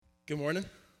Good morning.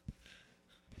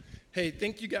 Hey,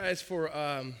 thank you guys for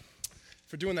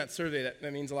doing that survey.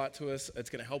 That means a lot to us. It's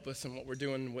going to help us in what we're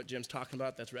doing, what Jim's talking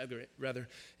about. That's rather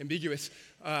ambiguous.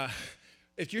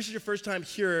 If this is your first time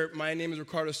here, my name is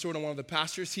Riccardo, Stewart. I'm one of the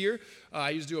pastors here.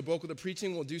 I used to do a bulk of the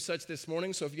preaching. We'll do such this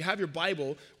morning. So if you have your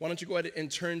Bible, why don't you go ahead and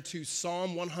turn to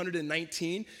Psalm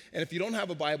 119. And if you don't have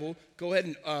a Bible, go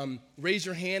ahead and raise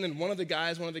your hand, and one of the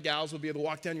gals will be able to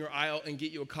walk down your aisle and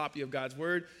get you a copy of God's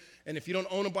Word. And if you don't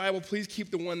own a Bible, please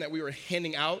keep the one that we were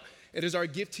handing out. It is our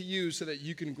gift to you so that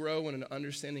you can grow in an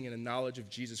understanding and a knowledge of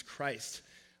Jesus Christ.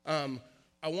 I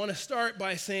want to start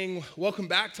by saying welcome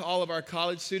back to all of our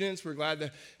college students. We're glad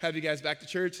to have you guys back to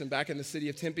church and back in the city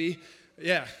of Tempe.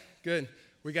 Yeah, good.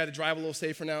 We got to drive a little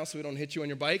safer now so we don't hit you on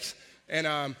your bikes. And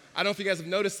I don't know if you guys have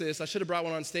noticed this. I should have brought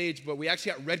one on stage, but we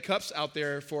actually got red cups out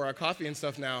there for our coffee and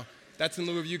stuff now. That's in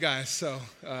lieu of you guys. So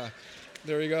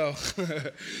there we go.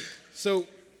 So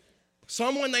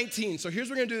Psalm 119. So here's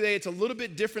what we're going to do today. It's a little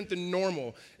bit different than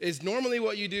normal. Is normally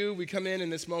what you do, we come in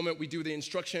this moment, we do the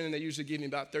instruction, and they usually give me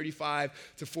about 35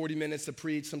 to 40 minutes to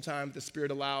preach. Sometimes the Spirit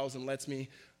allows and lets me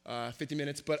 50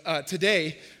 minutes. But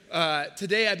today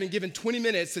I've been given 20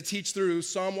 minutes to teach through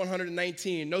Psalm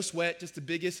 119. No sweat, just the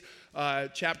biggest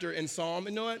chapter in Psalm.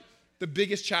 And you know what? The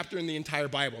biggest chapter in the entire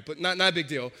Bible, but not a big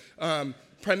deal.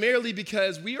 Primarily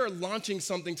because we are launching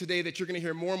something today that you're going to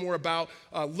hear more and more about,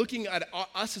 looking at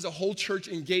us as a whole church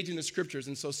engaging the scriptures.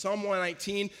 And so Psalm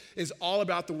 119 is all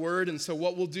about the word. And so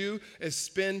what we'll do is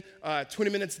spend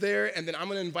 20 minutes there, and then I'm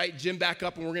going to invite Jim back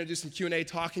up, and we're going to do some Q&A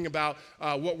talking about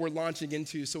what we're launching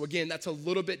into. So again, that's a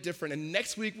little bit different. And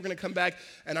next week, we're going to come back,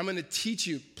 and I'm going to teach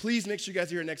you. Please make sure you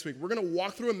guys are here next week. We're going to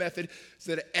walk through a method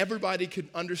so that everybody could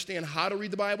understand how to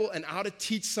read the Bible and how to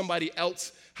teach somebody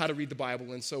else how to read the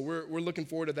Bible. And so we're looking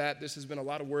forward to that. This has been a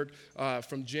lot of work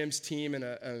from Jim's team and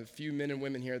a few men and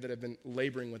women here that have been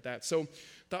laboring with that. So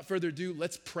without further ado,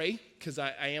 let's pray, because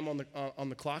I am on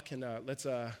the clock, and let's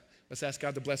ask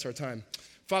God to bless our time.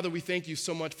 Father, we thank you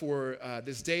so much for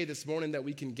this day, this morning, that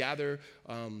we can gather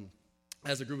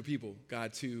as a group of people,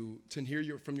 God, to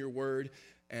hear from your word.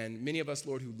 And many of us,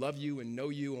 Lord, who love you and know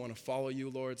you and want to follow you,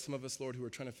 Lord. Some of us, Lord, who are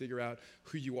trying to figure out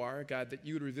who you are, God, that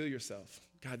you would reveal yourself.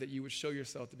 God, that you would show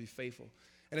yourself to be faithful.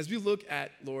 And as we look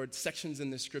at, Lord, sections in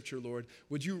this scripture, Lord,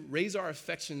 would you raise our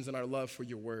affections and our love for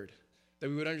your word? That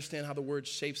we would understand how the word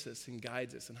shapes us and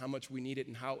guides us and how much we need it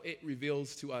and how it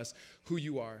reveals to us who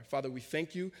you are. Father, we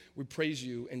thank you. We praise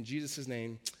you. In Jesus'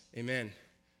 name, amen.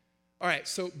 All right,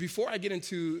 so before I get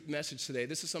into the message today,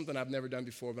 this is something I've never done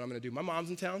before, but I'm going to do. My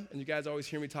mom's in town, and you guys always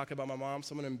hear me talk about my mom,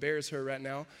 so I'm going to embarrass her right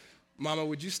now. Mama,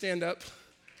 would you stand up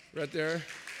right there?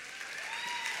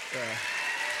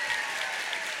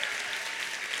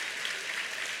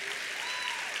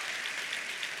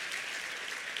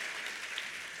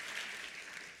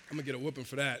 I'm going to get a whooping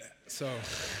for that,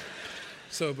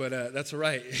 but that's all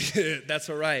right. That's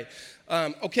all right.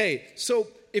 Okay, so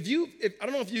if I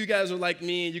don't know if you guys are like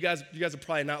me, you guys are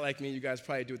probably not like me, you guys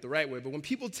probably do it the right way, but when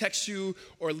people text you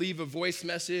or leave a voice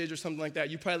message or something like that,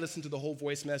 you probably listen to the whole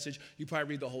voice message, you probably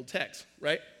read the whole text,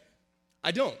 right?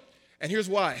 I don't, and here's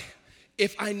why.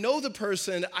 If I know the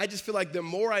person, I just feel like the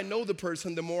more I know the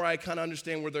person, the more I kind of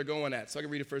understand where they're going at. So I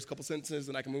can read the first couple sentences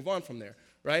and I can move on from there,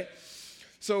 right?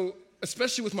 So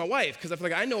especially with my wife, because I feel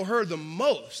like I know her the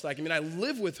most. I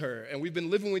live with her, and we've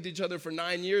been living with each other for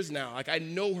 9 years now. I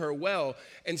know her well.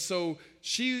 And so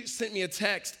she sent me a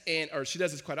text, or she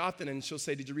does this quite often, and she'll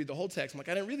say, did you read the whole text? I'm like,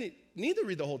 I didn't really need to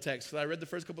read the whole text, because I read the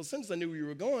first couple of sentences. I knew where you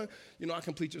were going. I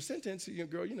complete your sentence.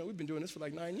 Girl, we've been doing this for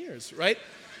like 9 years, right?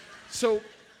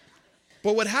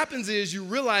 But what happens is you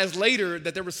realize later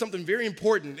that there was something very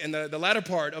important in the latter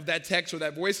part of that text or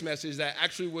that voice message that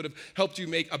actually would have helped you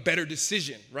make a better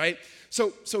decision, right?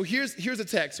 So here's a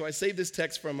text. So I saved this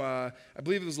text from, I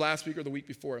believe it was last week or the week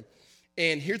before.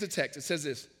 And here's the text. It says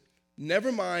this: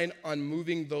 never mind on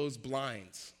moving those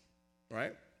blinds,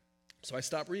 right? So I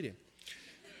stopped reading.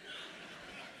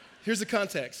 Here's the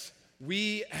context.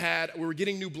 We were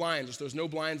getting new blinds. There's no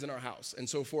blinds in our house. And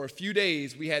so for a few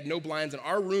days, we had no blinds, and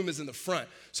our room is in the front.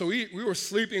 So we were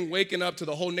sleeping, waking up to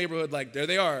the whole neighborhood like, there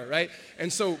they are, right?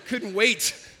 And so couldn't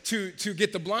wait to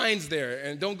get the blinds there.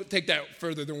 And don't take that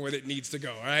further than where it needs to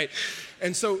go, all right?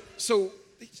 And so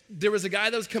there was a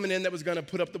guy that was coming in that was going to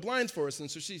put up the blinds for us.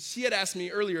 And so she had asked me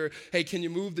earlier, hey, can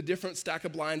you move the different stack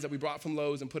of blinds that we brought from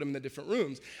Lowe's and put them in the different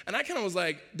rooms? And I kind of was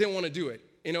like, didn't want to do it,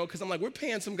 because I'm like, we're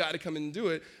paying some guy to come in and do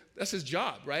it. That's his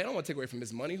job, right? I don't want to take away from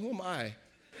his money. Who am I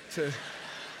to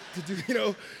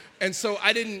do, And so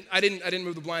I didn't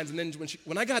move the blinds. And then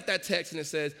when I got that text and it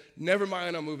says, never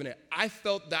mind, I'm moving it, I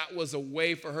felt that was a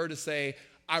way for her to say,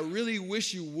 I really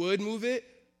wish you would move it,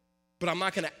 but I'm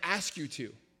not going to ask you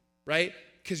to. right?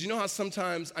 Because you know how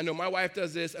sometimes, I know my wife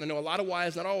does this, and I know a lot of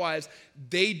wives, not all wives,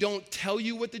 they don't tell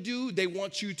you what to do. They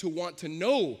want you to want to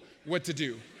know what to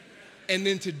do and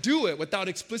then to do it without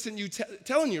explicit you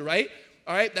telling you, right?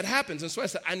 All right, that happens. And so I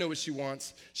said, I know what she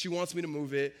wants. She wants me to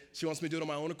move it. She wants me to do it on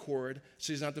my own accord.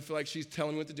 She doesn't have to feel like she's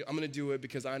telling me what to do. I'm going to do it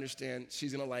because I understand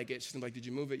she's going to like it. She's going to be like, did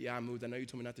you move it? Yeah, I moved. I know you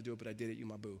told me not to do it, but I did it. You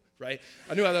my boo, right?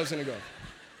 I knew how that was going to go.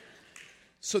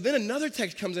 So then another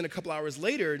text comes in a couple hours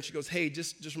later, and she goes, hey,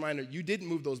 just a reminder, you didn't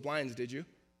move those blinds, did you?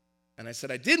 And I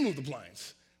said, I did move the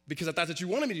blinds because I thought that you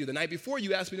wanted me to do it. The night before,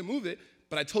 you asked me to move it,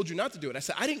 but I told you not to do it. I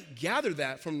said, I didn't gather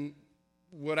that from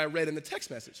what I read in the text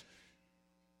message.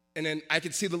 And then I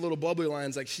could see the little bubbly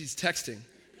lines like she's texting,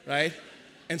 right?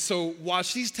 And so while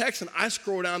she's texting, I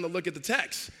scroll down to look at the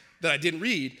text that I didn't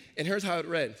read, and here's how it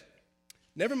read.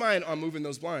 Never mind on moving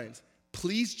those blinds.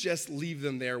 Please just leave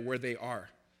them there where they are.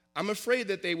 I'm afraid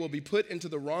that they will be put into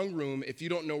the wrong room if you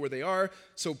don't know where they are,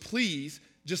 so please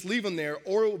just leave them there,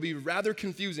 or it will be rather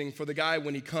confusing for the guy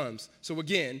when he comes. So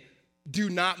again, do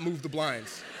not move the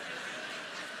blinds.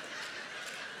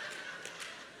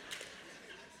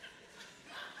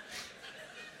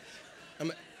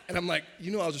 I'm like,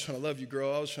 you know, I was just trying to love you,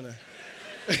 girl. I was trying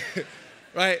to,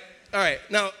 right? All right.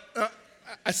 Now,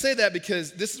 I say that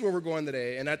because this is where we're going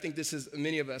today, and I think this is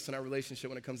many of us in our relationship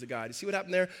when it comes to God. You see what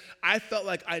happened there? I felt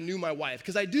like I knew my wife,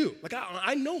 because I do. Like,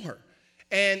 I know her.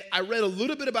 And I read a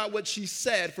little bit about what she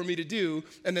said for me to do,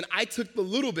 and then I took the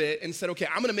little bit and said, okay,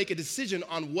 I'm going to make a decision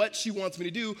on what she wants me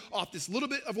to do off this little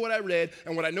bit of what I read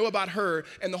and what I know about her.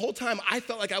 And the whole time, I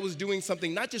felt like I was doing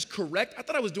something not just correct, I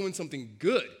thought I was doing something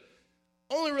good.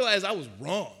 Only realized I was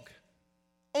wrong.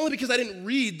 Only because I didn't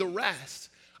read the rest.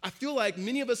 I feel like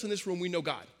many of us in this room, we know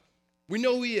God. We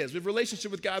know who he is. We have a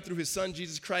relationship with God through his son,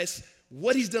 Jesus Christ,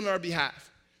 what he's done on our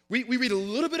behalf. We read a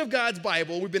little bit of God's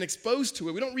Bible. We've been exposed to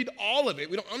it. We don't read all of it.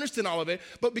 We don't understand all of it.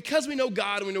 But because we know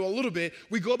God and we know a little bit,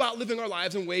 we go about living our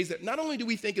lives in ways that not only do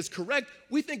we think is correct,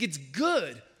 we think it's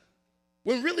good.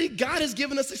 When really God has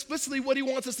given us explicitly what he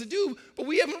wants us to do, but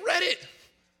we haven't read it.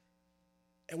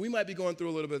 And we might be going through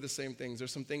a little bit of the same things.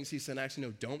 There's some things he said, actually,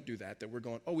 no, don't do that we're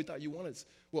going, oh, we thought you wanted.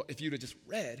 Well, if you'd have just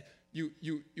read, you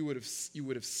would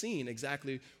have seen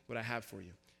exactly what I have for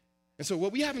you. And so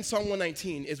what we have in Psalm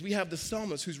 119 is we have the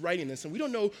psalmist who's writing this, and we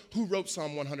don't know who wrote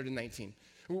Psalm 119.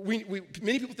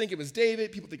 Many people think it was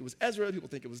David, people think it was Ezra, people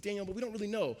think it was Daniel, but we don't really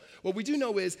know. What we do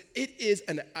know is it is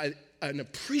an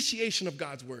appreciation of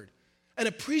God's word. An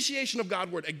appreciation of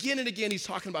God's word. Again and again, he's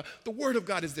talking about the word of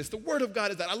God is this, the word of God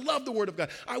is that. I love the word of God.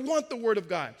 I want the word of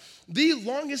God. The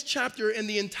longest chapter in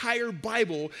the entire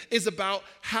Bible is about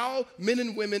how men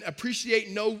and women appreciate,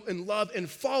 know, and love, and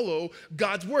follow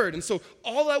God's word. And so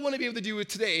all I want to be able to do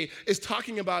today is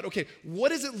talking about, okay, what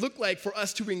does it look like for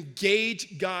us to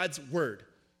engage God's word?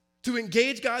 To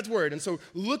engage God's word. And so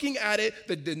looking at it,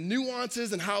 the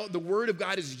nuances and how the word of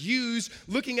God is used,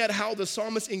 looking at how the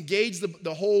psalmist engaged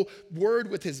the whole word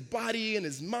with his body and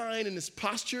his mind and his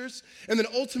postures, and then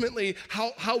ultimately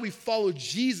how we follow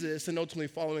Jesus and ultimately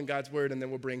following God's word, and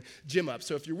then we'll bring Jim up.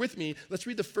 So if you're with me, let's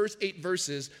read the first 8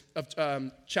 verses of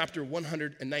chapter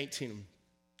 119.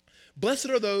 Blessed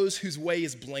are those whose way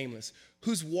is blameless,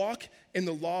 who walk in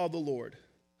the law of the Lord.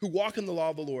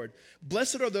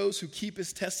 Blessed are those who keep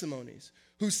his testimonies,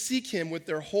 who seek him with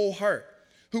their whole heart,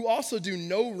 who also do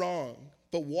no wrong,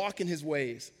 but walk in his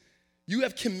ways. You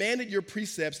have commanded your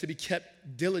precepts to be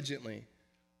kept diligently.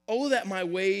 Oh, that my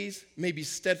ways may be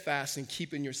steadfast in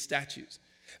keeping your statutes.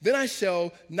 Then I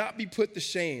shall not be put to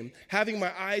shame, having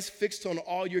my eyes fixed on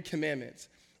all your commandments.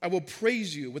 I will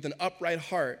praise you with an upright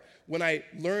heart when I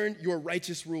learn your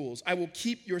righteous rules. I will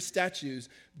keep your statutes.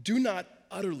 Do not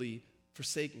utterly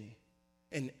forsake me.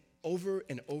 And over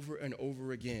and over and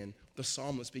over again, the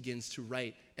psalmist begins to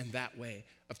write in that way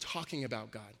of talking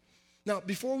about God. Now,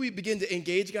 before we begin to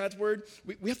engage God's word,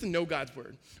 we have to know God's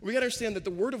word. We got to understand that the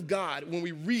word of God, when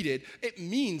we read it, it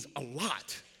means a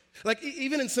lot. Like,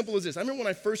 even as simple as this. I remember when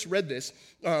I first read this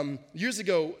years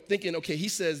ago thinking, okay, he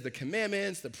says the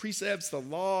commandments, the precepts, the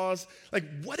laws. Like,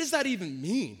 what does that even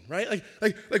mean, right?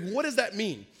 Like, what does that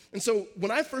mean? And so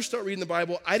when I first started reading the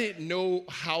Bible, I didn't know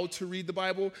how to read the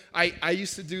Bible. I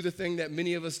used to do the thing that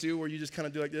many of us do where you just kind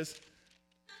of do like this.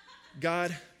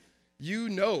 God, you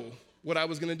know what I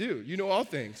was going to do. You know all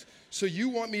things. So you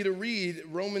want me to read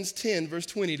Romans 10, verse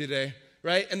 20 today,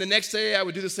 right? And the next day I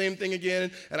would do the same thing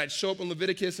again, and I'd show up in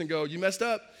Leviticus and go, you messed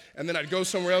up. And then I'd go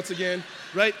somewhere else again,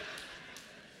 right?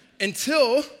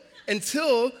 Until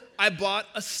I bought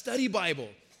a study Bible.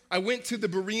 I went to the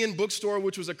Berean bookstore,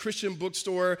 which was a Christian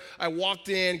bookstore. I walked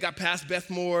in, got past Beth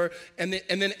Moore, and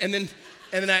then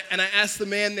I asked the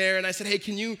man there, and I said, hey,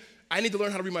 can you I need to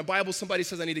learn how to read my Bible. Somebody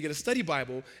says I need to get a study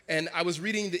Bible. And I was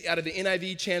reading out of the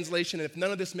NIV translation. And if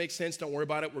none of this makes sense, don't worry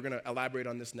about it. We're going to elaborate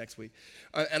on this next week.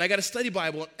 And I got a study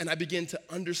Bible, and I began to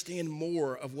understand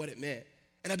more of what it meant.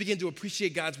 And I began to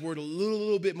appreciate God's word a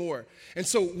little bit more. And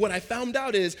so what I found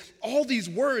out is all these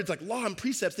words, like law and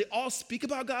precepts, they all speak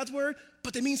about God's word,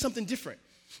 but they mean something different.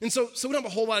 And so we don't have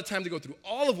a whole lot of time to go through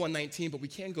all of 119, but we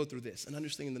can go through this and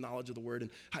understanding the knowledge of the word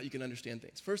and how you can understand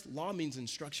things. First, law means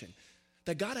instruction,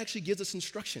 that God actually gives us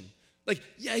instruction. Like,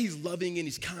 yeah, he's loving and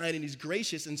he's kind and he's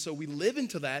gracious, and so we live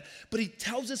into that, but he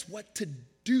tells us what to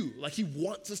do, like he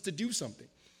wants us to do something.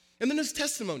 And then there's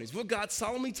testimonies, what God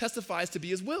solemnly testifies to be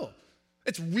his will.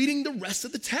 It's reading the rest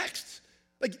of the text.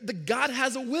 Like, the God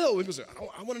has a will. People say,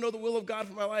 I want to know the will of God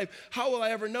for my life. How will I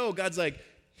ever know? God's like,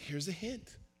 here's a hint,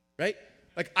 right?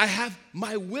 Like, I have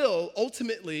my will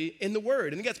ultimately in the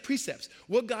word. And he gets precepts.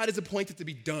 What God is appointed to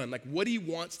be done, like what he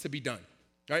wants to be done,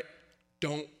 right?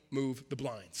 Don't move the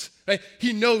blinds, right?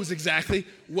 He knows exactly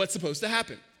what's supposed to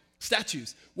happen.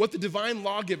 Statutes, what the divine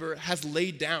lawgiver has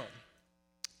laid down.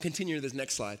 Continue to this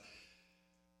next slide.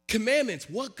 Commandments,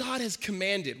 what God has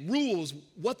commanded. Rules,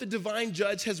 what the divine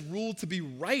judge has ruled to be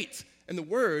right. And the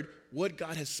word, what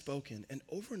God has spoken. And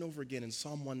over again in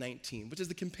Psalm 119, which is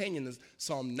the companion to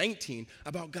Psalm 19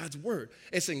 about God's word.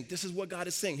 It's saying, this is what God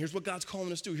is saying. Here's what God's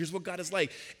calling us to do. Here's what God is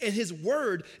like. And his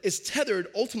word is tethered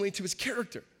ultimately to his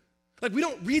character. Like, we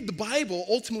don't read the Bible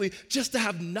ultimately just to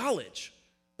have knowledge.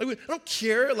 Like, I don't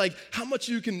care like how much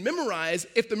you can memorize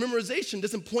if the memorization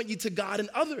doesn't point you to God and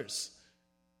others.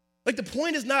 Like, the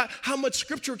point is not how much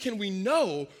scripture can we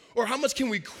know or how much can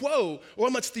we quote or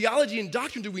how much theology and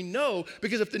doctrine do we know,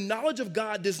 because if the knowledge of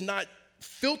God does not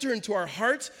filter into our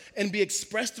hearts and be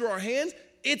expressed through our hands,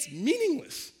 it's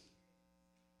meaningless.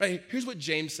 Right? Here's what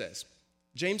James says.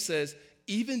 James says,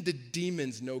 even the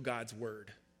demons know God's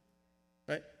word.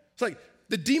 Right? It's like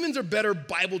the demons are better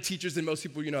Bible teachers than most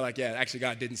people, like, yeah, actually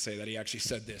God didn't say that. He actually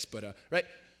said this, but, right?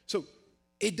 So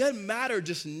it doesn't matter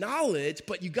just knowledge,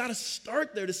 but you got to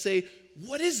start there to say,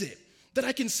 what is it that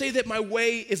I can say that my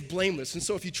way is blameless? And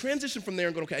so if you transition from there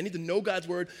and go, okay, I need to know God's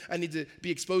word, I need to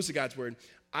be exposed to God's word,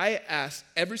 I asked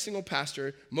every single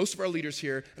pastor, most of our leaders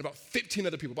here, and about 15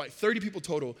 other people, about 30 people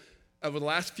total, over the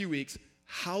last few weeks,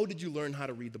 how did you learn how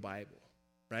to read the Bible,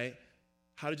 right?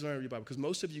 How did you learn how to read the Bible? Because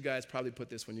most of you guys probably put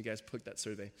this when you guys took that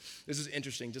survey. This is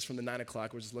interesting, just from the 9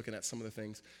 o'clock, we're just looking at some of the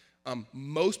things.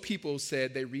 Most people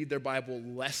said they read their Bible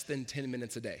less than 10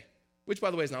 minutes a day, which, by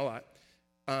the way, is not a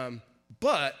lot.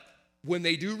 But when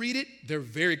they do read it, they're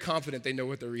very confident they know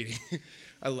what they're reading.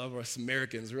 I love us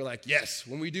Americans. We're like, yes,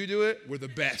 when we do it, we're the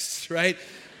best, right?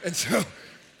 And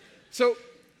so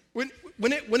when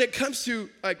it comes to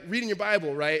like reading your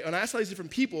Bible, right, and I asked all these different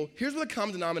people, here's what the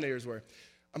common denominators were.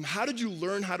 How did you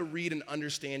learn how to read and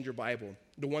understand your Bible?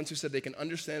 The ones who said they can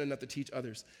understand enough to teach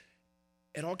others.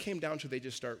 It all came down to they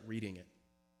just start reading it.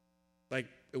 Like,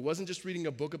 it wasn't just reading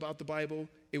a book about the Bible,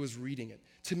 it was reading it.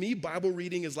 To me, Bible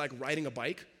reading is like riding a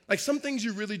bike. Like, some things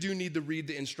you really do need to read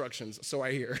the instructions, so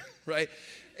I hear, right?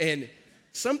 And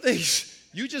some things,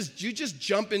 you just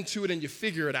jump into it and you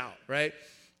figure it out, right?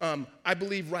 I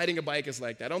believe riding a bike is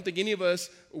like that. I don't think any of us,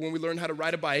 when we learn how to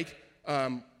ride a bike,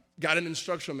 got an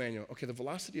instructional manual. Okay, the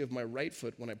velocity of my right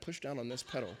foot when I push down on this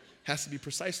pedal has to be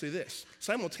precisely this.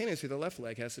 Simultaneously, the left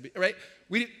leg has to be, right?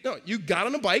 You got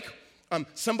on a bike.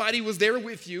 Somebody was there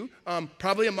with you,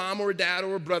 probably a mom or a dad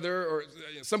or a brother or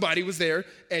somebody was there,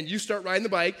 and you start riding the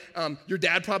bike. Your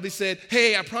dad probably said,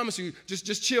 hey, I promise you,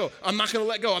 just chill. I'm not going to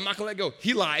let go. I'm not going to let go.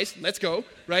 He lies. Let's go,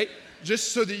 right?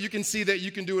 Just so that you can see that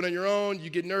you can do it on your own.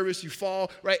 You get nervous, you fall,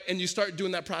 right? And you start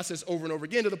doing that process over and over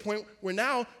again to the point where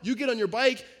now you get on your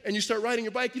bike and you start riding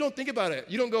your bike. You don't think about it.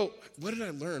 You don't go, what did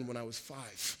I learn when I was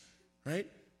 5, right?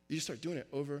 You just start doing it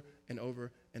over and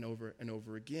over and over and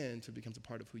over again until it becomes a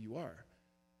part of who you are.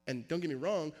 And don't get me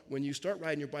wrong, when you start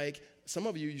riding your bike, some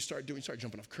of you start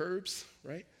jumping off curbs,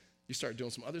 right? You start doing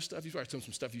some other stuff. You start doing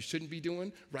some stuff you shouldn't be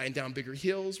doing, riding down bigger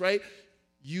hills, right?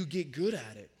 You get good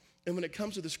at it. And when it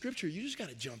comes to the scripture, you just got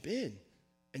to jump in.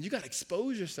 And you got to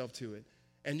expose yourself to it.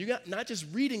 And you got not just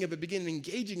reading it, but beginning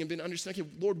engaging and being understanding,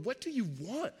 okay, Lord, what do you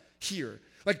want here?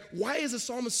 Like, why is the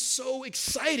psalmist so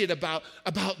excited about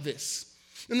this?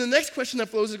 And the next question that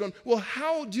flows is going, well,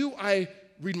 how do I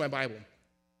read my Bible?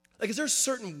 Like, is there a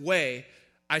certain way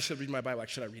I should read my Bible? Like,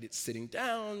 should I read it sitting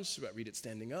down? Should I read it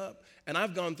standing up? And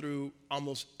I've gone through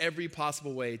almost every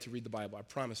possible way to read the Bible, I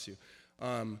promise you.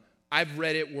 I've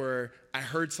read it where I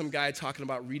heard some guy talking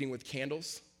about reading with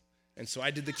candles. And so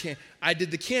I did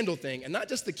the candle thing. And not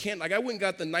just the candle. Like, I went and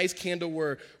got the nice candle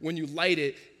where when you light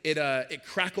it, it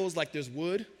crackles like there's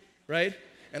wood, right?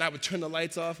 And I would turn the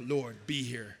lights off. Lord, be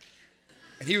here.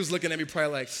 And he was looking at me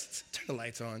probably like, turn the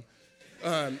lights on.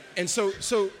 And so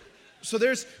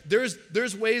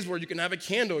there's ways where you can have a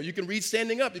candle, you can read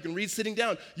standing up, you can read sitting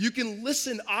down, you can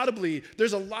listen audibly.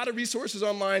 There's a lot of resources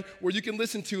online where you can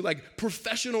listen to like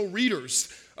professional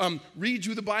readers read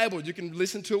you the Bible. You can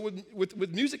listen to it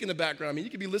with music in the background. I mean, you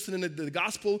could be listening to the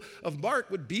Gospel of Mark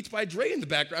with Beats by Dre in the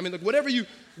background. I mean, like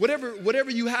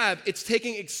whatever you have, it's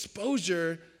taking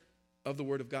exposure of the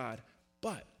Word of God.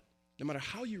 But no matter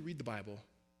how you read the Bible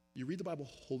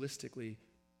holistically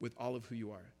with all of who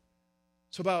you are.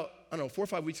 So about, 4 or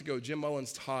 5 weeks ago, Jim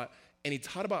Mullins taught, and he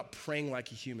taught about praying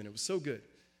like a human. It was so good.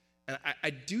 And I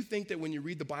do think that when you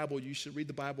read the Bible, you should read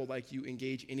the Bible like you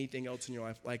engage anything else in your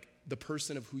life, like the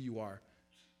person of who you are,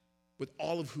 with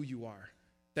all of who you are.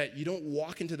 That you don't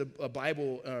walk into the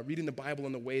Bible, reading the Bible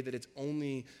in the way that it's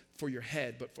only for your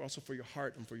head, but also for your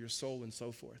heart and for your soul and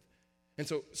so forth. And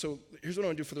so here's what I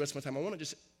want to do for the rest of my time. I want to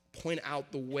just point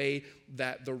out the way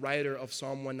that the writer of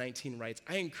Psalm 119 writes.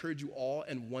 I encourage you all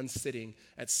in one sitting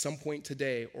at some point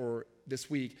today or this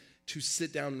week to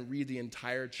sit down and read the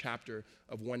entire chapter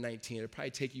of 119. It'll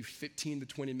probably take you 15 to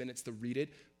 20 minutes to read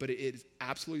it, but it is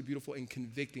absolutely beautiful and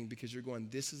convicting because you're going,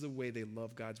 this is the way they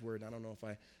love God's word. And I don't know if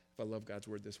I love God's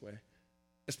word this way.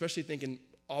 Especially thinking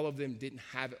all of them didn't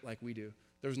have it like we do.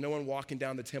 There was no one walking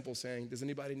down the temple saying, does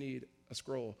anybody need a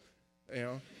scroll? You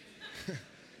know?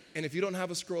 And if you don't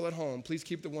have a scroll at home, please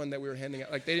keep the one that we were handing out.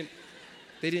 Like they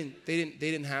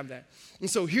didn't have that. And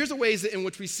so here's the ways in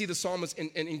which we see the psalmist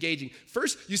engaging.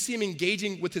 First, you see him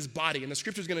engaging with his body, and the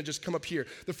scripture is going to just come up here.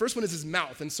 The first one is his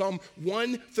mouth. In Psalm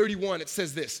 131, it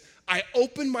says this: I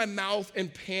open my mouth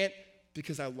and pant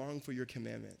because I long for your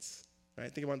commandments.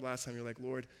 Right? Think about the last time you're like,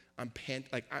 Lord,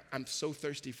 I'm so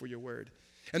thirsty for your word.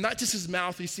 And not just his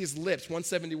mouth, you see his lips.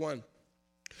 171.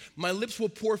 My lips will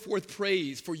pour forth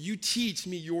praise, for you teach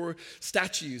me your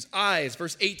statutes. Eyes,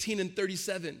 verse 18 and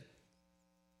 37.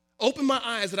 Open my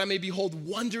eyes that I may behold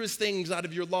wondrous things out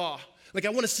of your law. Like I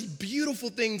want to see beautiful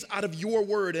things out of your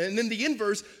word. And then the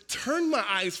inverse, turn my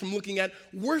eyes from looking at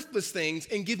worthless things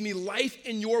and give me life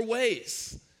in your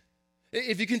ways.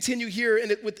 If you continue here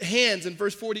with hands in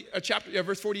verse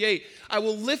 48, I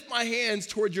will lift my hands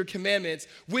toward your commandments,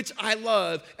 which I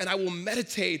love, and I will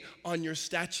meditate on your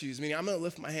statutes. Meaning I'm going to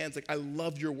lift my hands like I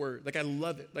love your word. Like I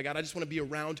love it. Like God, I just want to be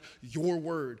around your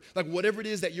word. Like whatever it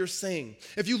is that you're saying.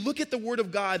 If you look at the word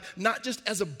of God, not just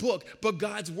as a book, but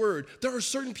God's word, there are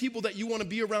certain people that you want to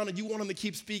be around and you want them to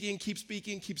keep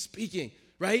speaking,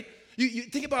 right? You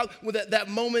think about that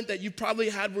moment that you probably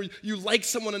had where you like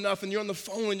someone enough and you're on the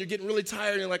phone and you're getting really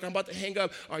tired and you're like, I'm about to hang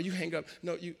up. Oh, you hang up.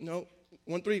 No.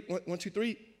 1, 2,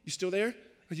 3. You still there?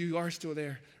 Or you are still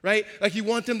there, right? Like you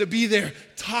want them to be there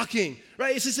talking,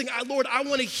 right? It's just saying, Lord, I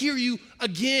want to hear you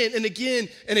again and again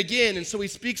and again. And so he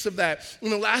speaks of that.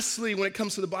 And then lastly, when it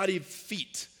comes to the body of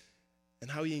feet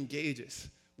and how he engages.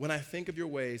 When I think of your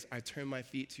ways, I turn my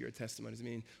feet to your testimonies. I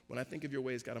mean, when I think of your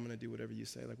ways, God, I'm going to do whatever you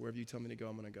say. Like wherever you tell me to go,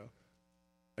 I'm going to go.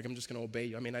 Like I'm just going to obey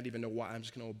you. I may not even know why. I'm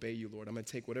just going to obey you, Lord. I'm going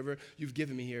to take whatever you've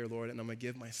given me here, Lord, and I'm going to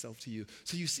give myself to you.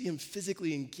 So you see him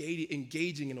physically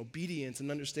engaging in obedience and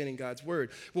understanding God's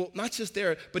word. Well, not just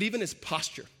there, but even his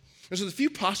posture. And so the few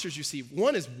postures you see,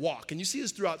 one is walk. And you see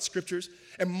this throughout scriptures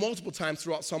and multiple times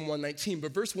throughout Psalm 119.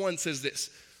 But verse 1 says this: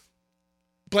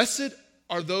 Blessed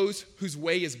are those whose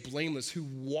way is blameless, who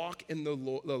walk in the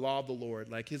law of the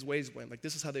Lord. Like his ways went. Like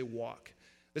this is how they walk.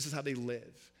 This is how they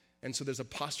live. And so there's a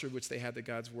posture which they have that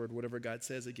God's word, whatever God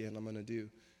says, again, I'm going to do.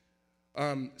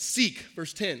 Seek,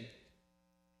 verse 10.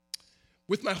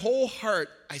 With my whole heart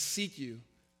I seek you.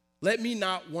 Let me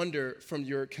not wander from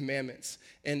your commandments.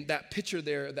 And that picture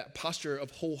there, that posture of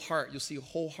whole heart, you'll see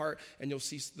whole heart and you'll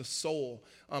see the soul.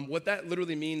 What that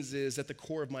literally means is at the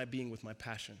core of my being with my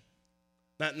passion.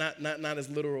 Not as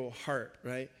literal heart,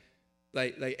 right?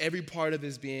 Like every part of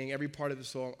his being, every part of his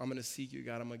soul, I'm going to seek you,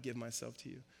 God. I'm going to give myself to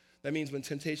you. That means when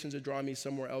temptations are drawing me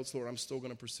somewhere else, Lord, I'm still going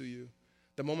to pursue you.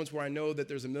 The moments where I know that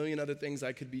there's a million other things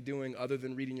I could be doing other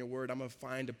than reading your word, I'm going to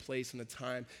find a place and a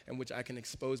time in which I can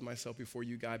expose myself before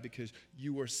you, God, because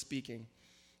you are speaking.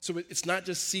 So it's not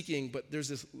just seeking, but there's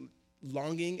this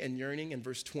longing and yearning in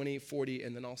verse 20, 40,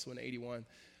 and then also in 81.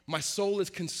 My soul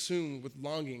is consumed with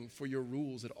longing for your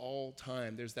rules at all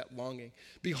time. There's that longing.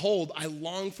 Behold, I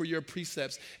long for your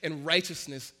precepts, and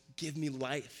righteousness give me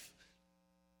life.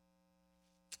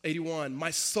 81,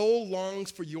 my soul longs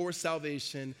for your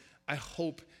salvation. I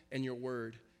hope in your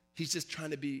word. He's just trying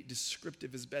to be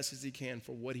descriptive as best as he can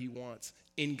for what he wants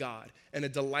in God and a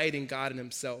delight in God and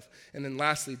himself. And then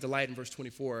lastly, delight in verse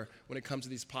 24. When it comes to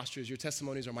these postures, your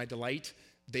testimonies are my delight.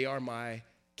 They are my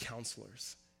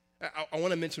counselors. I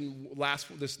want to mention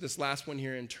this last one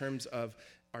here in terms of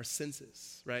our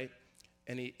senses, right?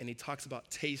 and he talks about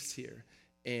taste here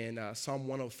in Psalm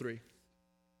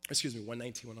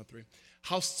 119, 103.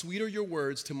 How sweet are your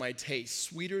words to my taste,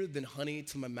 sweeter than honey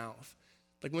to my mouth.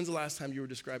 Like, when's the last time you were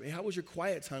describing, hey, how was your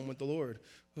quiet time with the Lord?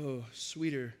 Oh,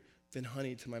 sweeter than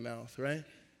honey to my mouth, right?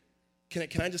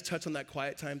 Can I just touch on that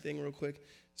quiet time thing real quick?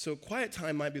 So quiet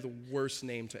time might be the worst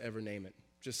name to ever name it,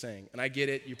 just saying. And I get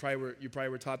it, you probably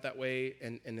were taught that way,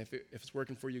 and if it's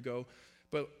working for you, go.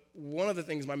 But one of the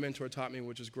things my mentor taught me,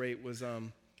 which was great, was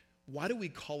why do we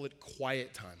call it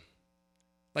quiet time?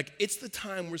 Like, it's the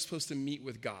time we're supposed to meet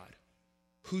with God,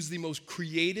 who's the most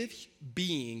creative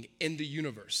being in the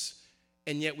universe,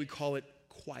 and yet we call it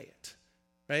quiet,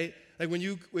 right? Like,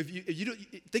 if you don't,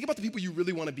 think about the people you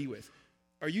really want to be with.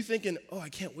 Are you thinking, oh, I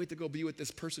can't wait to go be with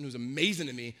this person who's amazing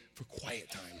to me for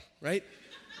quiet time, right?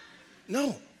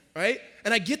 No, right?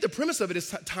 And I get the premise of it.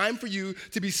 It's time for you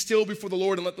to be still before the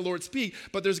Lord and let the Lord speak,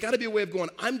 but there's got to be a way of going,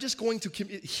 I'm just going to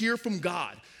hear from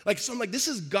God. Like, so I'm like, this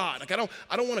is God. Like, I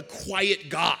don't want to quiet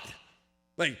God.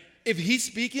 Like, if he's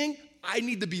speaking, I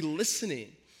need to be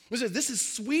listening. This is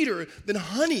sweeter than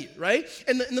honey, right?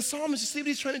 And the psalmist, you see what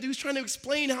he's trying to do? He's trying to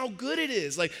explain how good it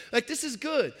is. Like this is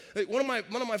good. Like, one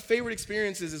of my favorite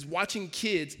experiences is watching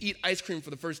kids eat ice cream for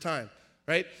the first time,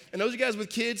 right? And those of you guys with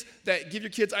kids that give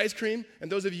your kids ice cream, and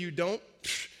those of you who don't,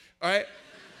 all right,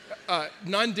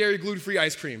 non-dairy, gluten-free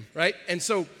ice cream, right? And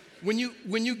so when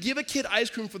you give a kid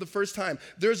ice cream for the first time,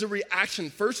 there's a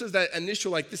reaction. First is that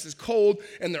initial, like, this is cold,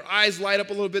 and their eyes light up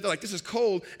a little bit. They're like, this is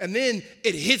cold. And then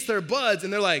it hits their buds,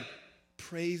 and they're like,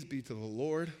 praise be to the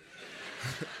Lord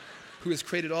who has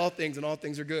created all things, and all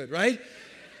things are good, right?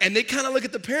 And they kind of look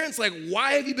at the parents like,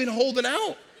 why have you been holding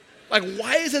out? Like,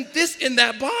 why isn't this in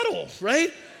that bottle,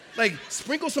 right? Like,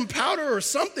 sprinkle some powder or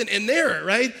something in there,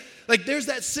 right? Like, there's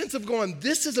that sense of going,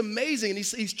 this is amazing. And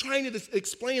he's trying to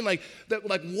explain like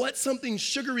what something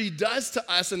sugary does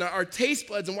to us and our taste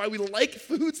buds, and why we like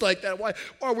foods like that, why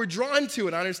we're drawn to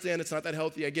it. I understand it's not that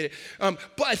healthy, I get it.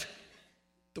 But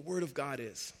the Word of God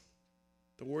is.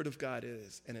 The Word of God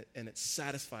is, and it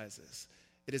satisfies us.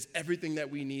 It is everything that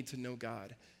we need to know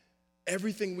God.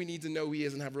 Everything we need to know He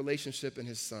is and have a relationship in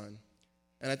His Son.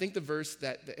 And I think the verse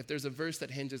if there's a verse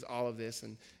that hinges all of this,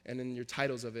 and in your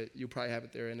titles of it, you probably have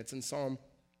it there, and it's in Psalm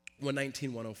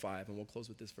 119, 105, and we'll close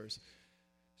with this verse.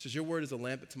 It says, your word is a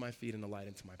lamp to my feet and a light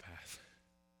into my path.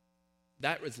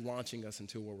 That is launching us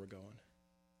into where we're going.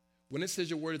 When it says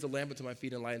your word is a lamp to my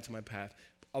feet and a light into my path,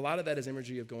 a lot of that is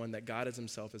imagery of going that God as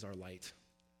himself is our light.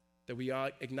 That we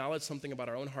acknowledge something about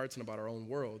our own hearts and about our own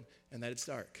world, and that it's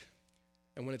dark.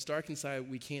 And when it's dark inside,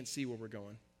 we can't see where we're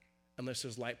going unless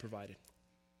there's light provided.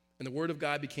 And the Word of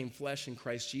God became flesh in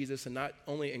Christ Jesus, and not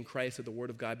only in Christ did the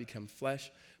Word of God become flesh,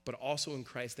 but also in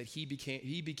Christ that He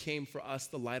became for us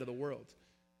the light of the world.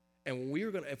 And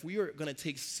if we are gonna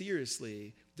take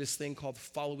seriously this thing called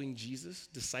following Jesus,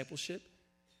 discipleship,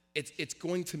 it's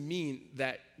going to mean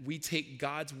that we take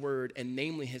God's Word, and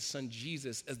namely His Son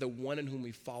Jesus, as the one in whom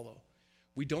we follow.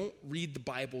 We don't read the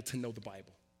Bible to know the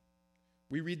Bible.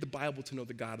 We read the Bible to know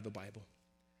the God of the Bible.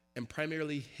 And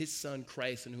primarily His Son,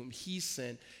 Christ, in whom He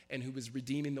sent and who was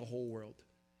redeeming the whole world.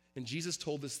 And Jesus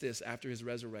told us this after His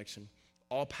resurrection.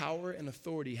 All power and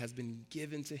authority has been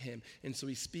given to Him. And so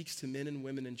He speaks to men and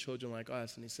women and children like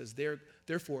us. And He says,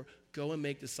 therefore, go and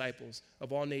make disciples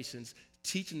of all nations,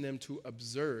 teaching them to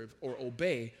observe or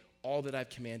obey all that I've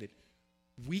commanded.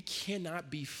 We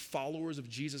cannot be followers of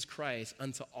Jesus Christ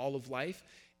unto all of life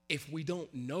if we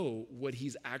don't know what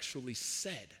He's actually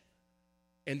said.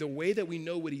 And the way that we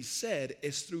know what He said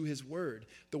is through His Word.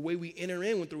 The way we enter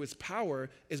in through His power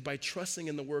is by trusting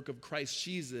in the work of Christ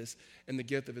Jesus and the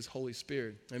gift of His Holy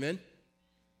Spirit. Amen?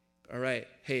 All right.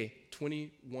 Hey,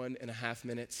 21 and a half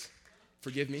minutes.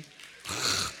 Forgive me.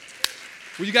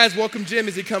 Will you guys welcome Jim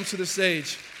as he comes to the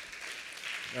stage?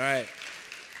 All right.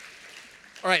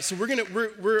 All right, so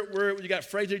you got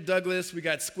Frederick Douglass, we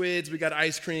got squids, we got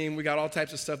ice cream, we got all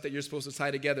types of stuff that you're supposed to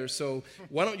tie together. So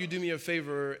why don't you do me a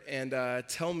favor and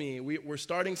tell me, we're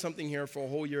starting something here for a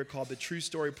whole year called the True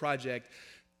Story Project.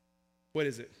 What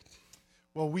is it?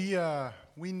 Well,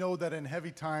 we know that in heavy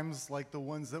times like the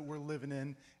ones that we're living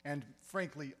in, and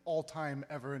frankly, all time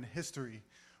ever in history,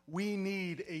 we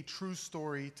need a true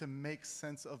story to make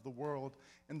sense of the world,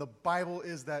 and the Bible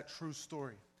is that true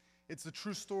story. It's the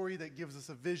true story that gives us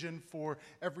a vision for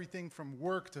everything from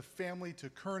work to family to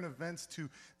current events to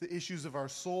the issues of our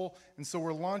soul. And so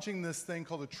we're launching this thing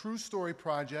called a True Story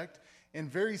Project.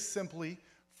 And very simply,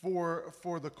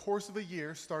 for the course of a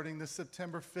year, starting this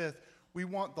September 5th, we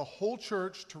want the whole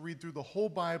church to read through the whole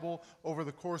Bible over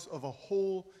the course of a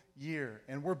whole year.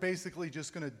 And we're basically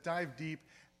just going to dive deep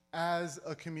as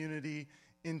a community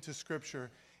into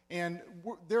Scripture. And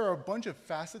there are a bunch of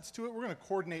facets to it. We're going to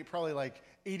coordinate probably like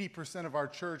 80% of our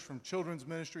church, from children's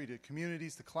ministry to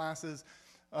communities to classes,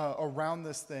 around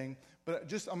this thing. But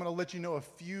I'm going to let you know a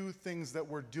few things that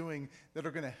we're doing that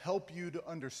are going to help you to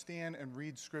understand and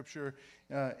read Scripture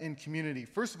in community.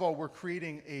 First of all, we're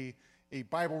creating a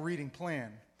Bible reading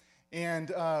plan. And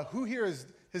who here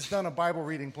has done a Bible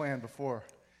reading plan before?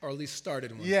 Or at least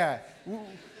started one. Yeah.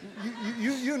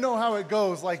 You know how it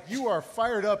goes. Like, you are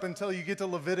fired up until you get to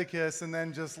Leviticus, and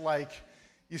then just like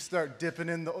you start dipping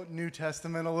in the New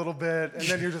Testament a little bit, and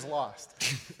then you're just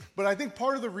lost. But I think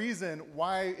part of the reason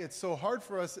why it's so hard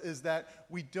for us is that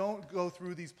we don't go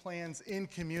through these plans in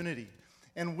community.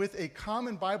 And with a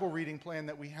common Bible reading plan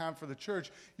that we have for the church,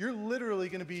 you're literally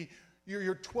going to be, your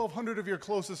 1,200 of your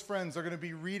closest friends are going to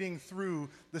be reading through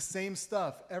the same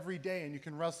stuff every day, and you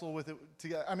can wrestle with it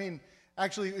together. I mean,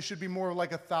 actually, it should be more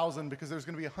like 1,000, because there's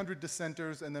going to be 100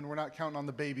 dissenters, and then we're not counting on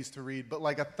the babies to read, but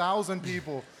like 1,000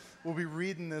 people will be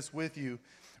reading this with you.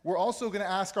 We're also going to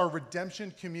ask our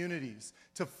redemption communities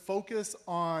to focus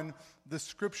on the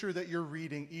Scripture that you're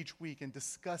reading each week and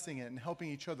discussing it and helping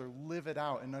each other live it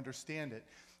out and understand it.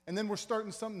 And then we're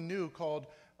starting something new called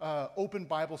open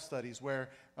Bible studies, where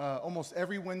almost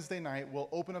every Wednesday night we'll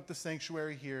open up the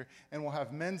sanctuary here, and we'll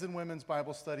have men's and women's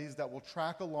Bible studies that will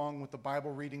track along with the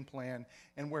Bible reading plan,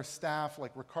 and where staff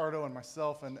like Riccardo and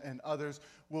myself and others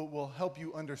will help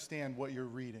you understand what you're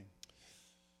reading.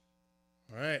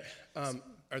 All right.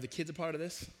 Are the kids a part of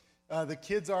this? The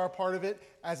kids are a part of it.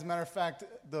 As a matter of fact,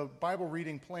 the Bible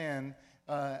reading plan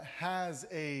has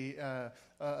a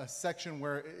section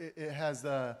where it has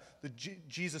the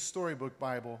Jesus Storybook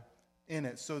Bible in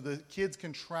it, so the kids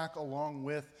can track along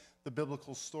with the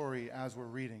biblical story as we're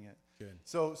reading it. Good.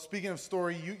 So speaking of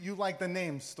story, you like the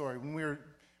name Story. When we were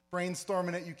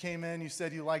brainstorming it, you came in, you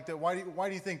said you liked it. Why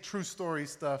do you think true story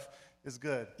stuff is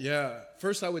good? Yeah.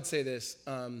 First, I would say this.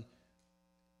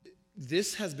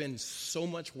 This has been so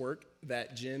much work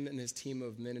that Jim and his team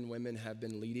of men and women have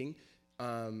been leading.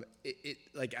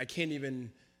 Like, I can't even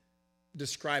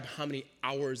describe how many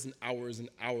hours and hours and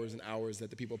hours and hours that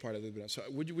the people part of it. So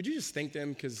would you just thank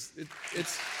them, because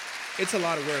it's a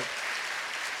lot of work.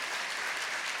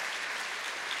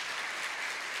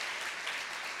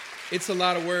 It's a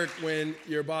lot of work when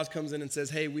your boss comes in and says,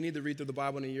 hey, we need to read through the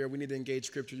Bible in a year. We need to engage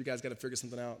Scripture. You guys got to figure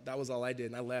something out. That was all I did,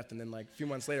 and I left. And then like a few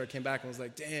months later, I came back and was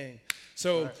like, dang.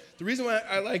 So The reason why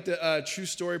I like the True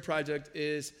Story Project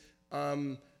is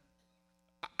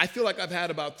I feel like I've had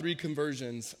about 3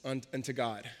 conversions unto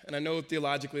God. And I know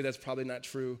theologically that's probably not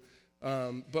true.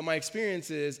 But my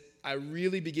experience is I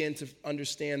really began to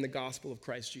understand the gospel of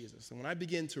Christ Jesus. And when I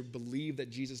began to believe that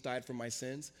Jesus died for my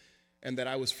sins, and that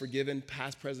I was forgiven,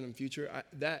 past, present, and future,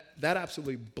 that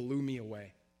absolutely blew me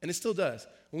away. And it still does.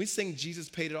 When we sing Jesus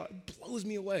paid it all, it blows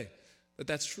me away that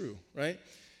that's true, right?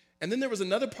 And then there was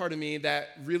another part of me that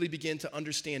really began to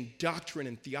understand doctrine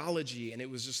and theology, and it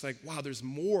was just like, wow, there's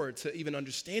more to even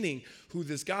understanding who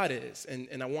this God is,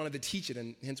 and I wanted to teach it,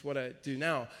 and hence what I do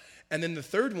now. And then the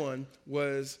third one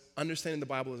was understanding the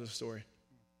Bible as a story.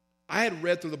 I had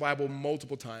read through the Bible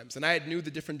multiple times, and I had knew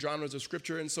the different genres of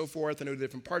Scripture and so forth. I knew the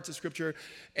different parts of Scripture,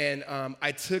 and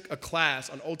I took a class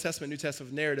on Old Testament, New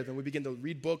Testament narrative, and we began to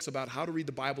read books about how to read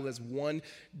the Bible as one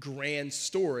grand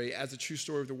story, as a true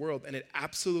story of the world, and it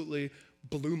absolutely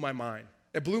blew my mind.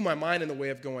 It blew my mind in the way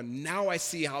of going, now I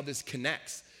see how this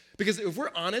connects. Because if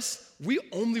we're honest, we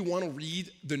only want to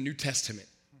read the New Testament.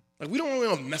 Like, we don't really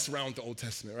want to mess around with the Old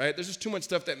Testament, right? There's just too much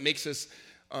stuff that makes us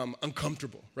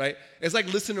uncomfortable, right? It's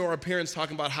like listening to our parents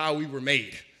talking about how we were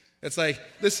made. It's like,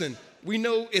 listen, we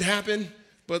know it happened,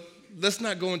 but let's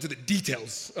not go into the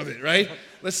details of it, right?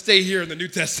 Let's stay here in the New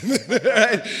Testament,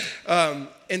 right?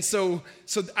 And so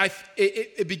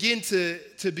it began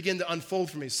to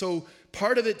unfold for me. So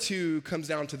part of it too comes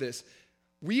down to this: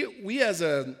 we as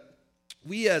a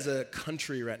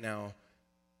country right now,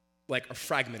 like, are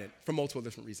fragmented for multiple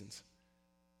different reasons,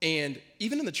 and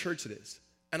even in the church it is.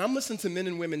 And I'm listening to men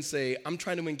and women say, I'm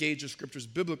trying to engage the Scriptures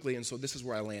biblically, and so this is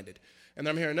where I landed. And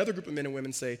then I'm hearing another group of men and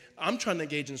women say, I'm trying to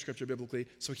engage in Scripture biblically,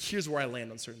 so here's where I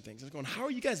land on certain things. And I'm going, how are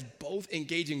you guys both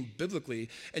engaging biblically,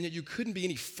 and yet you couldn't be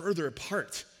any further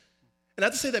apart? And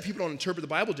not to say that people don't interpret the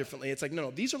Bible differently. It's like,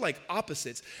 no, these are like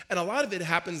opposites. And a lot of it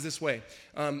happens this way.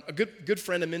 A good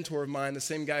friend and mentor of mine, the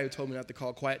same guy who told me not to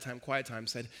call quiet time,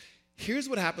 said, here's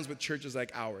what happens with churches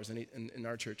like ours and in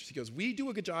our church. He goes, we do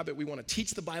a good job at, we want to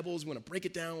teach the Bibles, we want to break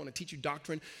it down, we want to teach you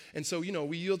doctrine. And so,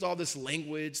 we use all this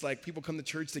language, like people come to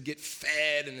church to get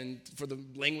fed, and then for the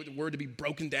word to be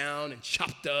broken down and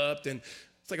chopped up. And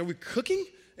it's like, are we cooking?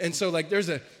 And so like there's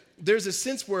a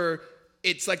sense where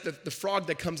it's like the frog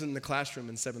that comes in the classroom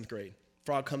in 7th grade.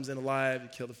 Frog comes in alive, you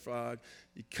kill the frog,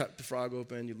 you cut the frog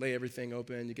open, you lay everything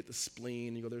open, you get the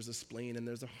spleen, you go, there's a spleen and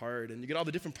there's a heart, and you get all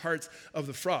the different parts of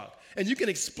the frog. And you can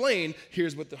explain,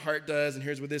 here's what the heart does, and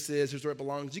here's what this is, here's where it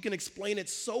belongs. You can explain it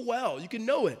so well, you can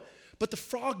know it. But the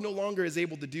frog no longer is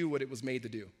able to do what it was made to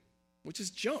do, which is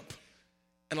jump.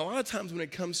 And a lot of times when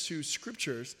it comes to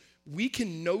scriptures, we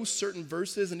can know certain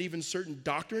verses and even certain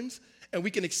doctrines, and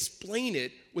we can explain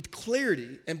it with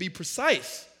clarity and be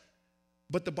precise.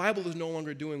 But the Bible is no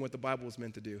longer doing what the Bible was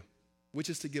meant to do, which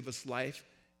is to give us life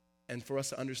and for us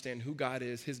to understand who God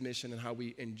is, his mission, and how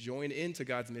we join into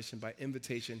God's mission by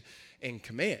invitation and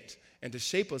command, and to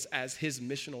shape us as his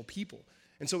missional people.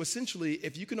 And so essentially,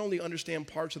 if you can only understand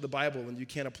parts of the Bible and you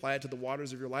can't apply it to the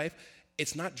waters of your life,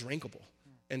 it's not drinkable.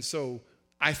 And so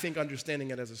I think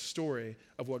understanding it as a story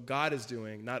of what God is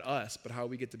doing, not us, but how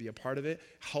we get to be a part of it,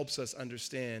 helps us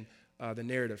understand the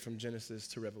narrative from Genesis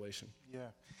to Revelation. Yeah.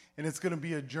 And it's going to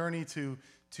be a journey to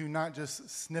not just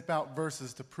snip out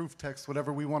verses to proof text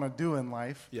whatever we want to do in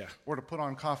life, or to put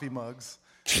on coffee mugs,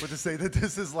 but to say that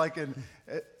this is like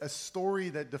a story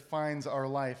that defines our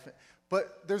life.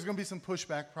 But there's going to be some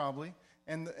pushback probably.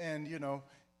 And you know,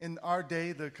 in our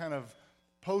day, the kind of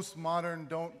postmodern,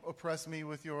 don't oppress me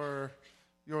with your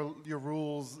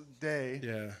rules day,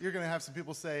 you're going to have some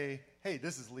people say, hey,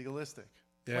 this is legalistic.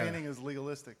 Planning is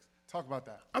legalistic. Talk about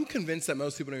that. I'm convinced that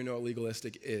most people don't even know what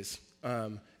legalistic is.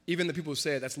 Even the people who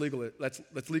say it, that's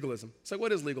legalism. It's like,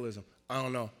 what is legalism? I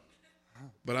don't know,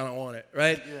 but I don't want it,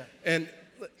 right? Yeah. And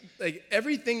like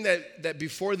everything that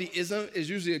before the ism is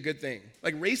usually a good thing.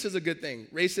 Like race is a good thing.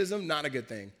 Racism, not a good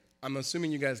thing. I'm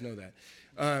assuming you guys know that.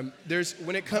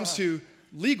 When it comes to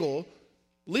legal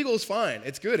is fine.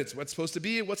 It's good. It's what's supposed to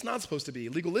be, what's not supposed to be.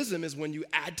 Legalism is when you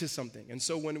add to something. And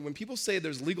so when people say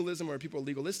there's legalism or people are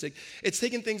legalistic, it's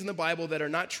taking things in the Bible that are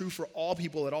not true for all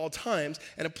people at all times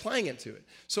and applying it to it.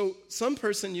 So some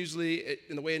person usually,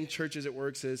 in the way in churches it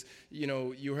works is, you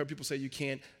know, you heard people say you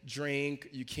can't drink,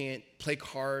 you can't play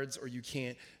cards, or you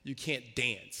can't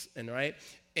dance, and right?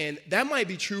 And that might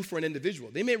be true for an individual.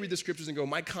 They may read the scriptures and go,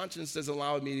 my conscience doesn't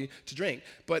allow me to drink.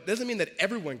 But doesn't mean that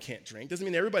everyone can't drink. Doesn't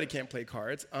mean everybody can't play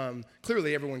cards.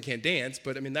 Clearly everyone can't dance,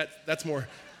 but I mean that's more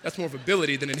of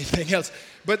ability than anything else.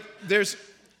 But there's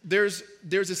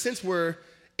a sense where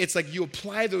it's like you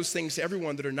apply those things to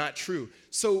everyone that are not true.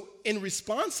 So in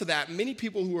response to that, many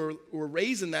people who were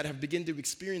raised in that have begun to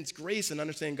experience grace and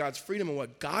understand God's freedom and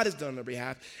what God has done on their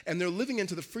behalf, and they're living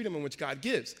into the freedom in which God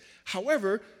gives.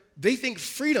 However, they think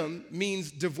freedom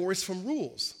means divorce from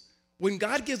rules. When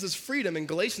God gives us freedom, and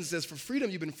Galatians says, for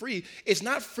freedom you've been free, it's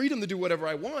not freedom to do whatever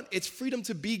I want, it's freedom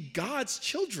to be God's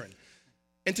children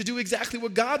and to do exactly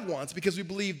what God wants, because we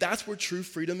believe that's where true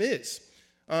freedom is.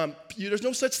 There's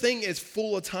no such thing as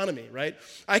full autonomy, right?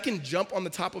 I can jump on the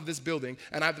top of this building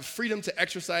and I have the freedom to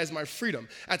exercise my freedom.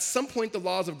 At some point, the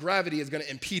laws of gravity is going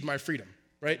to impede my freedom,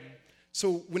 right?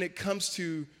 So when it comes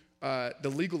to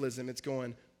the legalism, it's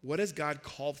going, what has God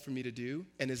called for me to do,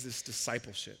 and is this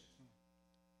discipleship?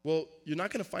 Well, you're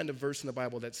not going to find a verse in the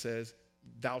Bible that says,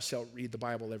 thou shalt read the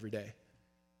Bible every day.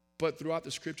 But throughout the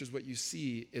scriptures, what you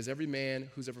see is every man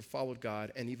who's ever followed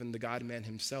God, and even the God-man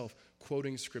himself,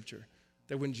 quoting scripture.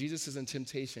 That when Jesus is in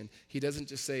temptation, he doesn't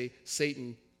just say,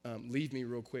 Satan, leave me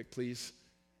real quick, please.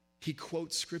 He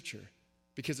quotes scripture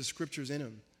because the scripture's in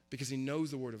him, because he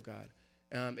knows the word of God.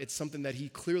 It's something that he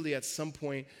clearly at some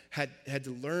point had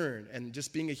to learn. And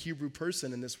just being a Hebrew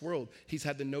person in this world, he's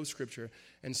had to know scripture.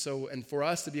 And for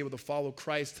us to be able to follow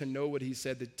Christ, to know what he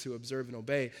said, to observe and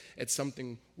obey, it's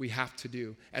something we have to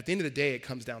do. At the end of the day, it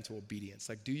comes down to obedience.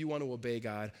 Like, do you want to obey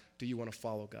God? Do you want to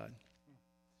follow God?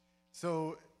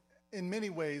 So in many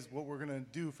ways, what we're going to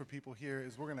do for people here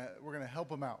is we're going to help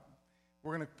them out.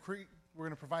 We're going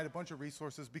to provide a bunch of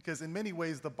resources, because in many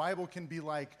ways the Bible can be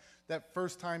like that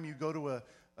first time you go to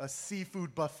a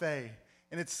seafood buffet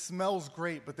and it smells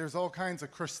great, but there's all kinds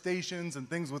of crustaceans and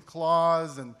things with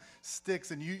claws and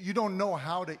sticks, and you don't know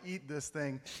how to eat this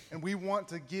thing. And we want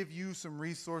to give you some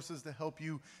resources to help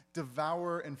you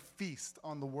devour and feast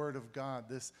on the Word of God,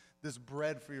 this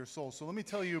bread for your soul. So let me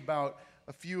tell you about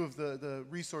a few of the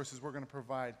resources we're going to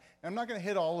provide. And I'm not going to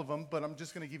hit all of them, but I'm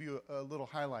just going to give you a little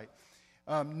highlight.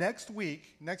 Next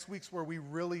week's where we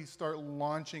really start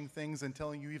launching things and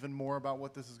telling you even more about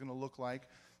what this is going to look like.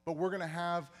 But we're going to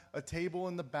have a table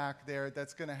in the back there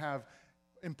that's going to have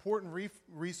important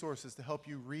resources to help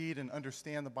you read and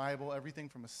understand the Bible, everything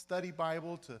from a study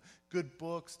Bible to good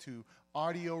books to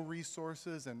audio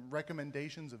resources and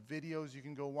recommendations of videos you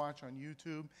can go watch on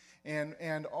YouTube.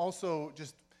 And also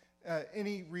just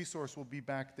any resource will be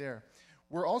back there.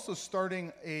 We're also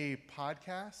starting a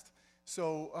podcast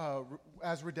So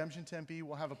as Redemption Tempe,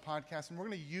 we'll have a podcast, and we're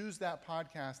going to use that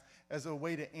podcast as a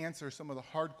way to answer some of the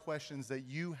hard questions that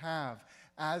you have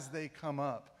as they come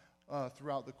up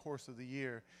throughout the course of the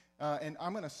year. And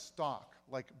I'm going to stalk,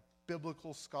 like,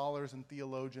 biblical scholars and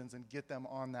theologians and get them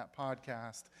on that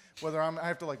podcast, whether I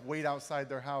have to, like, wait outside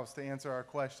their house to answer our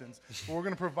questions. But we're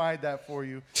going to provide that for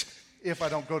you if I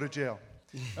don't go to jail.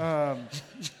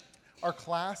 Our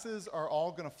classes are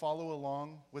all going to follow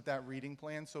along with that reading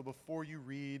plan. So before you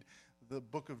read the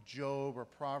book of Job or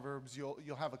Proverbs,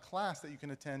 you'll have a class that you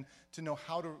can attend to know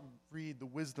how to read the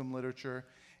wisdom literature.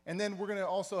 And then we're going to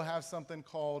also have something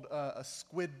called a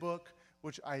squid book,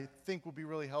 which I think will be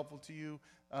really helpful to you,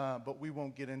 but we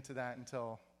won't get into that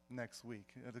until next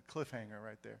week. The cliffhanger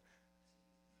right there.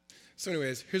 So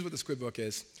anyways, here's what the squid book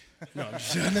is. No, I'm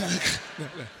just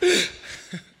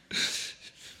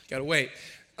gotta wait.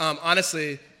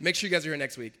 Honestly, make sure you guys are here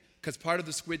next week, because part of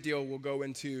the squid deal will go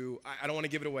into, I don't want to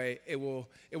give it away, it will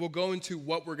go into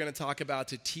what we're going to talk about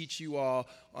to teach you all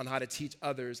on how to teach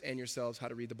others and yourselves how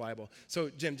to read the Bible. So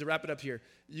Jim, to wrap it up here,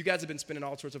 you guys have been spending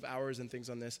all sorts of hours and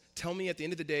things on this. Tell me at the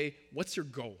end of the day, what's your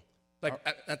goal? Like,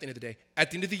 at the end of the day,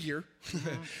 at the end of the year,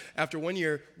 after 1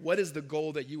 year, what is the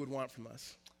goal that you would want from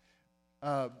us?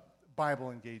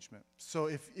 Bible engagement. So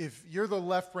if you're the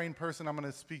left-brain person, I'm going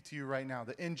to speak to you right now.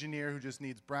 The engineer who just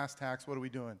needs brass tacks, what are we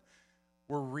doing?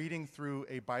 We're reading through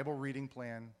a Bible reading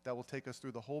plan that will take us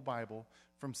through the whole Bible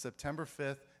from September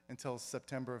 5th until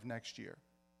September of next year.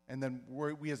 And then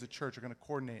we as a church are going to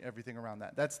coordinate everything around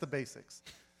that. That's the basics.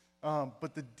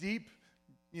 But the deep,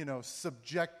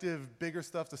 subjective, bigger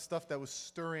stuff, the stuff that was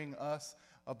stirring us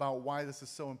about why this is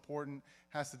so important,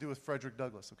 has to do with Frederick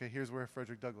Douglass. Okay, here's where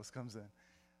Frederick Douglass comes in.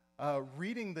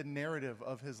 Reading the narrative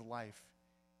of his life,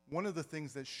 one of the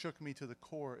things that shook me to the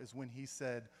core is when he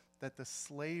said that the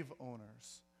slave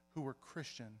owners who were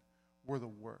Christian were the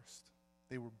worst.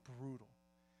 They were brutal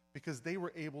because they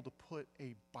were able to put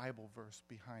a Bible verse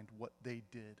behind what they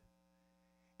did.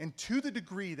 And to the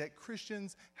degree that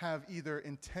Christians have either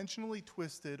intentionally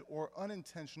twisted or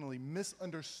unintentionally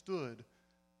misunderstood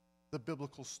the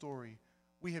biblical story,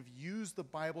 we have used the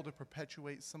Bible to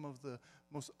perpetuate some of the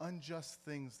most unjust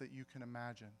things that you can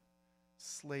imagine.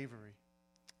 Slavery,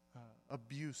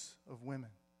 abuse of women,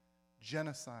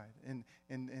 genocide,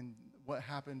 and what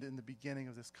happened in the beginning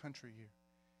of this country here.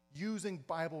 Using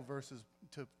Bible verses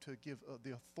to give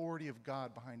the authority of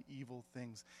God behind evil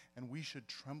things. And we should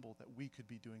tremble that we could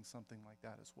be doing something like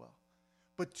that as well.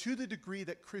 But to the degree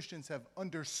that Christians have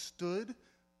understood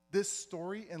this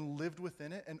story and lived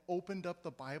within it and opened up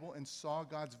the Bible and saw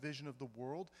God's vision of the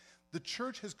world, the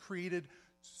church has created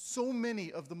so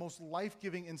many of the most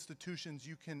life-giving institutions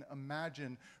you can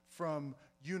imagine, from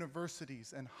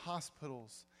universities and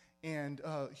hospitals and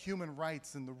human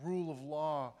rights and the rule of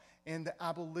law and the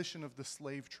abolition of the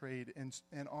slave trade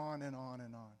and on and on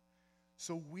and on.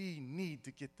 So we need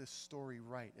to get this story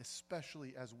right,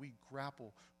 especially as we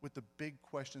grapple with the big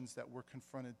questions that we're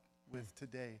confronted with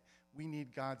today. We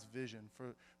need God's vision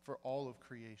for all of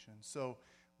creation. So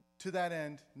to that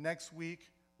end, next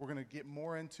week, we're going to get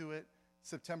more into it.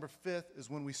 September 5th is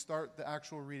when we start the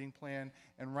actual reading plan.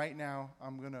 And right now,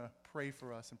 I'm going to pray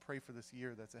for us and pray for this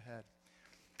year that's ahead.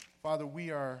 Father, we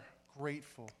are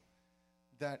grateful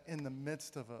that in the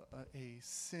midst of a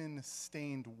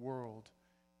sin-stained world,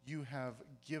 you have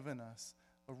given us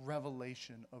a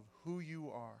revelation of who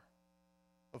you are,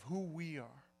 of who we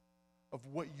are, of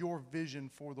what your vision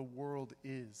for the world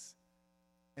is,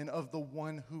 and of the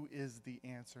one who is the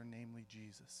answer, namely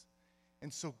Jesus.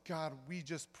 And so, God, we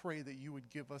just pray that you would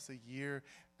give us a year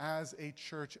as a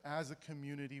church, as a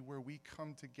community, where we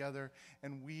come together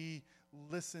and we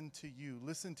listen to you,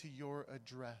 listen to your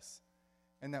address,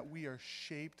 and that we are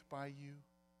shaped by you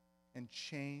and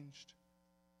changed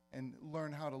and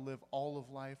learn how to live all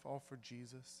of life, all for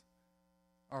Jesus,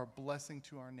 our blessing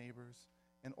to our neighbors,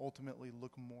 and ultimately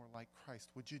look more like Christ.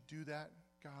 Would you do that,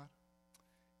 God?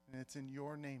 And it's in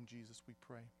your name, Jesus, we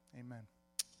pray. Amen.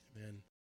 Amen.